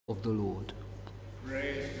of the Lord.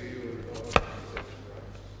 Praise to you, Lord Jesus Christ.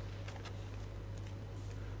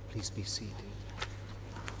 Please be seated.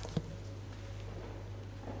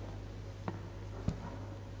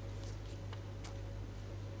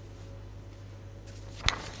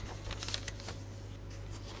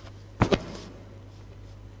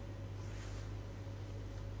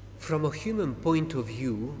 From a human point of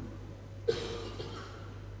view,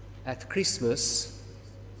 at Christmas,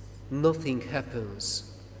 nothing happens.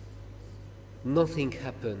 Nothing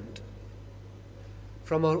happened.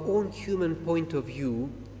 From our own human point of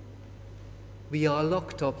view, we are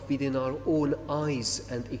locked up within our own eyes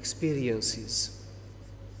and experiences.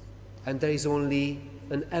 And there is only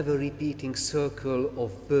an ever-repeating circle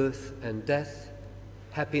of birth and death,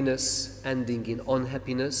 happiness ending in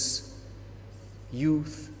unhappiness,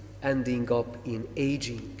 youth ending up in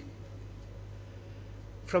aging.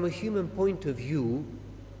 From a human point of view,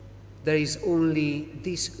 there is only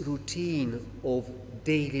this routine of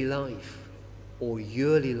daily life or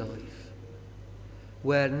yearly life,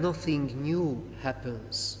 where nothing new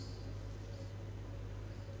happens.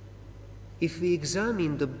 If we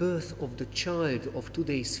examine the birth of the child of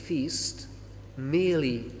today's feast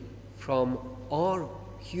merely from our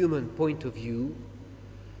human point of view,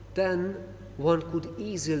 then one could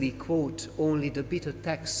easily quote only the bitter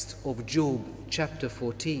text of Job chapter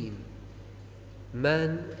 14.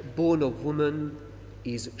 Man born of woman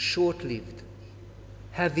is short-lived,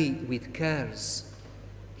 heavy with cares.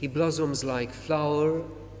 He blossoms like flower,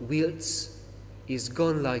 wilts, is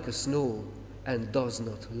gone like a snow, and does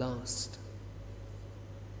not last.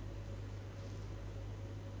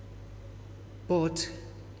 But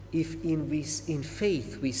if in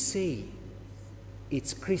faith we say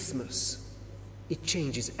it's Christmas, it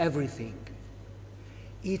changes everything.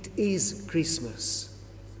 It is Christmas.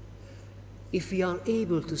 If we are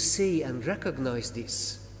able to say and recognize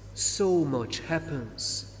this, so much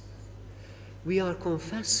happens. We are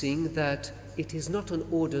confessing that it is not an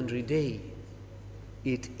ordinary day.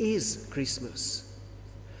 It is Christmas.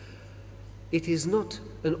 It is not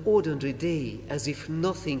an ordinary day as if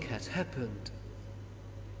nothing had happened.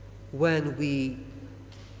 When we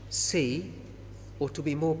say, or to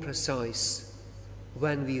be more precise,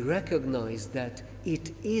 when we recognize that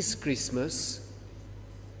it is Christmas,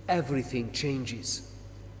 everything changes.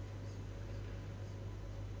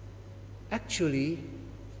 Actually,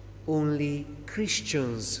 only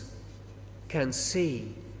Christians can say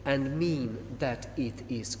and mean that it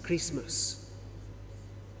is Christmas.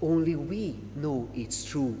 Only we know its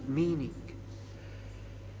true meaning.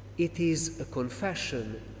 It is a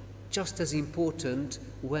confession just as important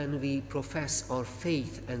when we profess our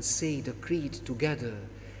faith and say the creed together.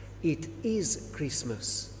 It is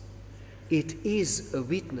Christmas. It is a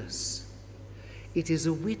witness. It is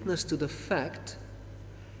a witness to the fact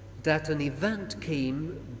that an event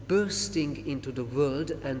came bursting into the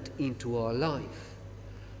world and into our life.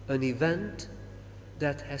 An event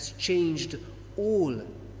that has changed all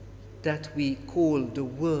that we call the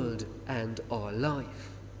world and our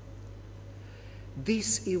life.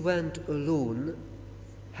 This event alone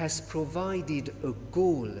has provided a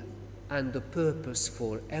goal and a purpose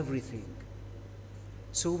for everything.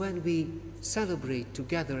 So when we celebrate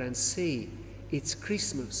together and say it's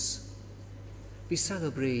Christmas, we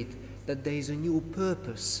celebrate that there is a new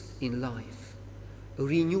purpose in life, a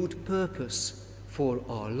renewed purpose for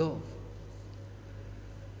our love.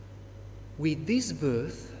 With this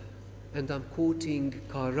birth, and I'm quoting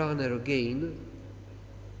Karl Rahner again,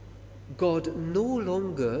 God no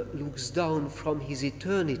longer looks down from his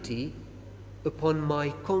eternity upon my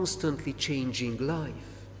constantly changing life.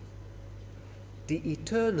 The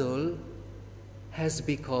eternal has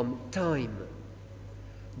become time.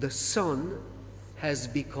 The Son has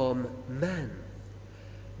become man.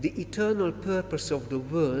 The eternal purpose of the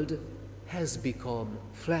world has become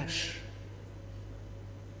flesh.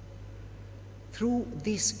 Through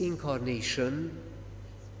this incarnation,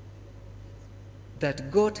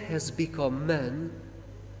 that God has become man,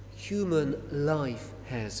 human life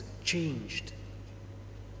has changed.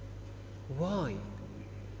 Why?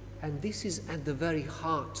 And this is at the very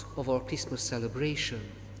heart of our Christmas celebration.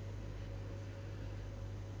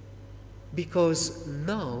 Because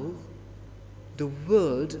now the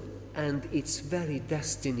world and its very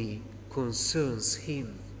destiny concerns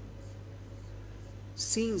him.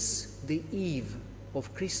 Since the eve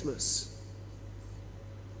of Christmas,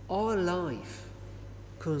 our life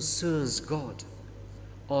concerns God.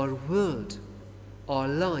 Our world, our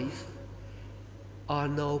life are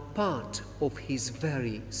now part of his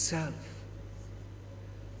very self,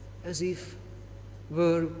 as if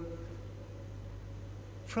were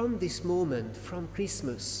from this moment, from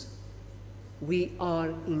Christmas, we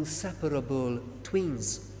are inseparable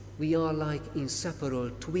twins. We are like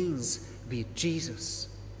inseparable twins with Jesus.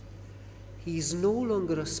 He is no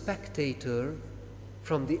longer a spectator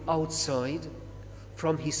from the outside,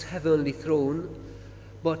 from his heavenly throne,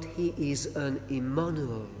 but he is an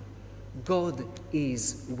Emmanuel. God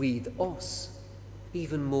is with us.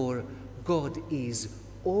 Even more, God is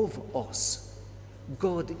of us.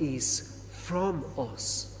 God is from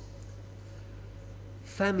us.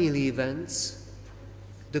 Family events,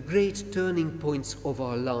 the great turning points of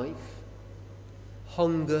our life,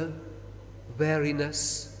 hunger,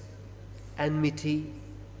 weariness, enmity,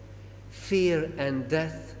 fear and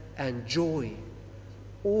death and joy,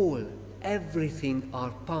 everything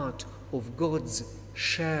are part of God's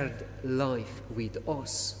shared life with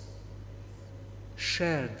us,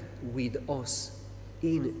 shared with us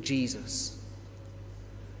in Jesus.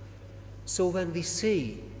 So when we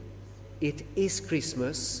say it is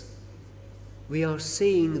Christmas, we are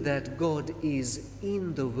saying that God is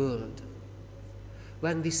in the world.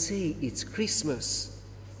 When we say it's Christmas,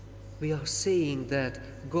 we are saying that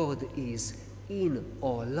God is in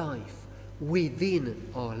our life, within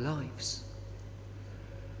our lives.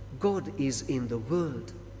 God is in the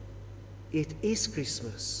world. It is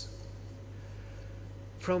Christmas.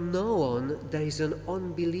 From now on, there is an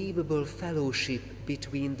unbelievable fellowship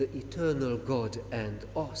between the eternal God and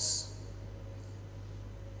us.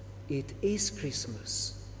 It is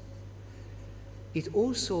Christmas. It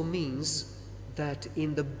also means that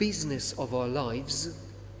in the business of our lives,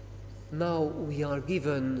 now we are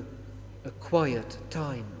given a quiet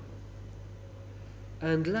time.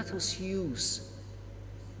 And let us use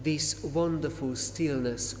this wonderful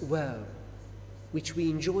stillness well, which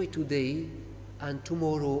we enjoy today and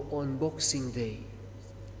tomorrow on Boxing Day.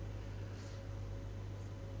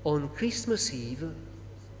 On Christmas Eve,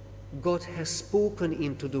 God has spoken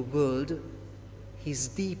into the world his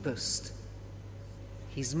deepest,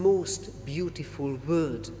 his most beautiful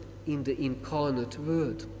word in the incarnate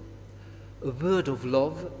Word, a word of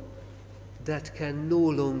love that can no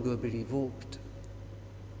longer be revoked.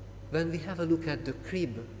 When we have a look at the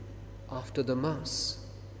crib after the Mass,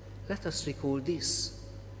 let us recall this,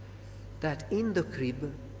 that in the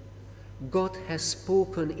crib, God has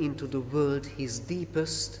spoken into the world his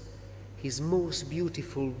deepest, his most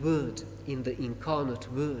beautiful word in the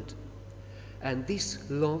incarnate Word. And this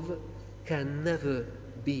love can never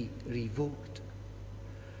be revoked.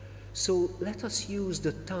 So let us use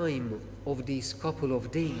the time of these couple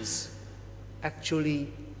of days,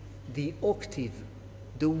 actually the octave,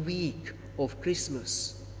 the week of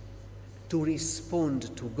Christmas, to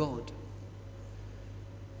respond to God.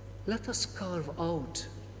 Let us carve out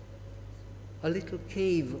a little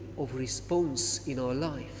cave of response in our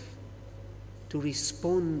life to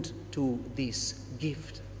respond to this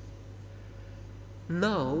gift.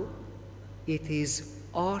 Now it is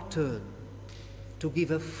our turn to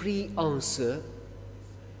give a free answer,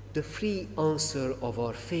 the free answer of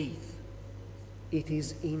our faith. It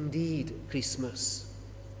is indeed Christmas.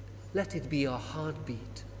 Let it be our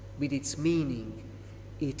heartbeat with its meaning.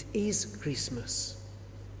 It is Christmas.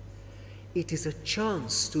 It is a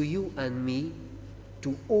chance to you and me,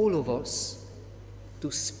 to all of us, to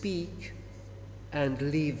speak and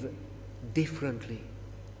live differently.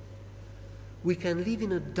 We can live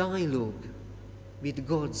in a dialogue with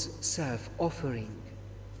God's self-offering.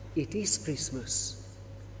 It is Christmas.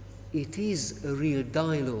 It is a real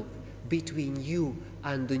dialogue between you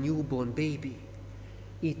and the newborn baby.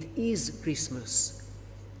 It is Christmas.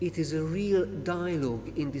 It is a real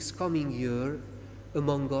dialogue in this coming year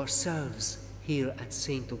among ourselves here at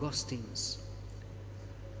St. Augustine's.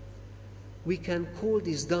 We can call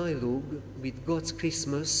this dialogue with God's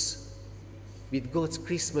Christmas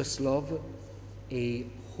love, a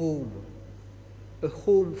home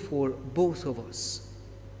for both of us,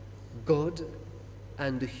 God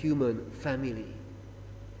and the human family.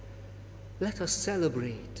 Let us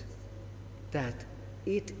celebrate that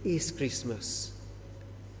it is Christmas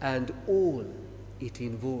and all it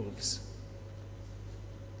involves.